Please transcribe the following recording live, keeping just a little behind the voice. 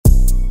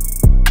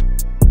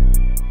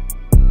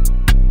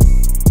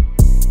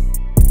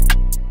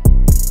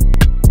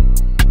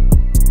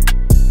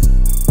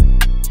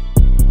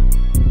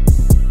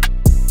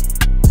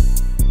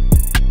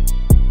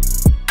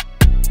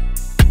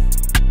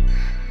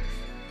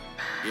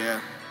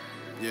Yeah.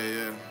 You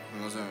know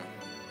what I'm saying?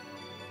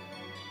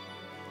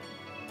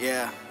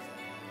 Yeah.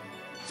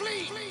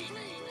 Flea.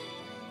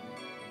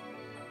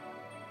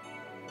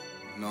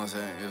 You know what I'm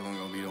saying? This one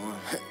gonna be the one.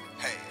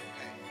 Hey.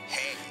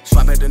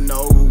 Swipe at the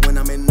NOVO when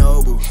I'm in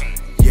NOVO.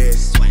 Yeah.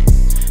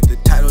 The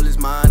title is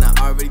mine, I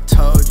already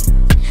told you.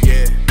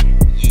 Yeah.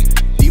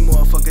 These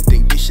motherfuckers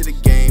think this shit a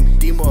game.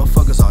 These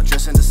motherfuckers all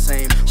dressing the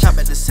same. Shop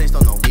at the Saints,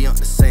 don't know we aren't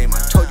the same. I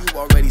told you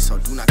already, so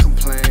do not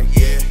complain.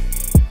 Yeah.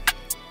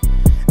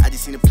 I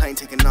just seen the plane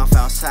taking off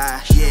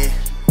outside. Yeah.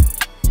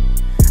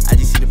 I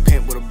just seen the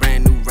pimp with a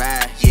brand new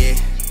ride. Yeah.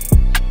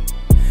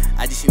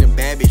 I just seen a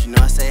bad bitch, you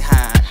know I say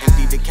hi.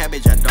 Empty the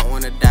cabbage, I don't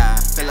wanna die.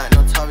 Feel like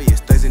notorious,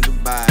 thugs in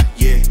Dubai.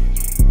 Yeah.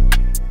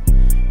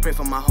 Pray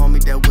for my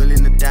homie that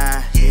willing to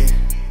die. Yeah.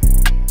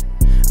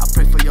 I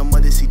pray for your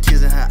mother, see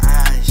tears in her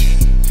eyes.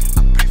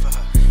 I pray for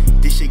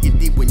her. This shit get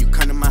deep when you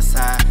come to my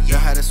side. Learn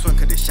how to swim,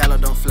 cause the shallow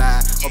don't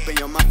fly. Open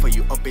your mouth for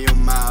you, open your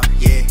mouth.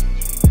 Yeah.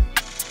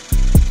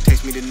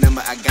 Text me the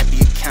number, I got the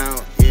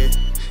account. Yeah.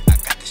 I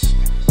got this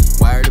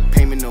shit. Wire the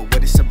payment, know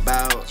what it's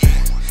about.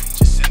 Yeah.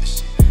 Just send the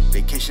shit.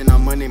 Vacation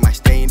on Monday, might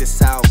stay in the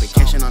South.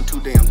 Vacation on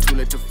Tuesday, I'm too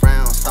late to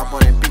frown. Stop all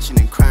that bitching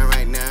and crying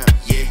right now.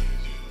 Yeah.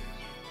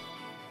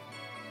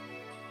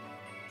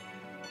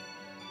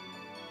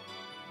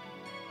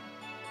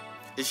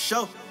 It's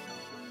show.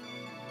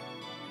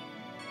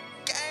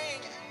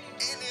 Gang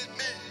in this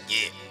bitch.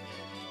 Yeah.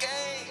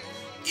 Gang.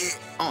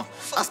 Yeah.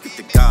 I speak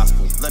the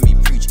gospel, let me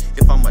preach.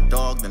 If I'm a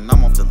dog, then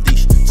I'm off the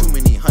leash. Too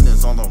many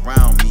hunters all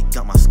around me,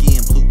 got my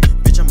skin blue.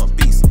 Bitch, I'm a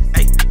beast.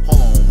 Hey,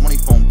 hold on, money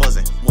phone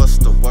buzzing. What's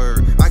the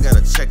word? I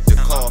gotta check the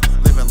call.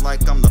 Living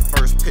like I'm the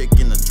first pick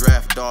in the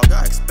draft, dog.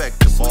 I expect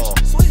the ball.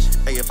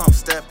 Hey, if I'm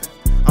stepping,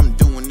 I'm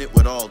doing it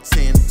with all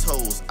 10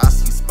 toes. I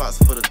see spots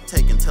for the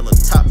taking till the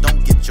top.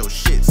 Don't get your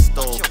shit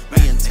stole.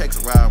 Me and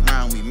Tex ride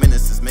around, we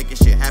menaces, making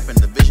shit happen.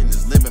 The vision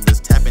is limitless,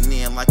 tapping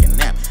in like a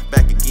nap.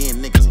 Back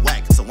again, niggas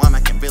whack, so I'm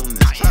acting villainous.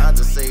 Tried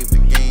to save the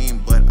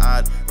game, but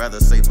I'd rather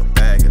save a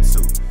bag or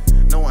two.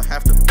 No one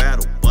have to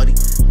battle, buddy.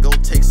 Go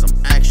take some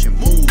action,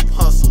 move,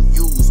 hustle,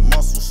 use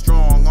muscle,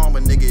 strong arm a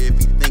nigga if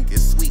he think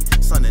it's sweet.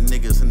 Sunday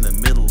niggas in the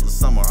middle of the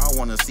summer, I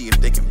wanna see if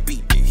they can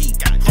beat the heat.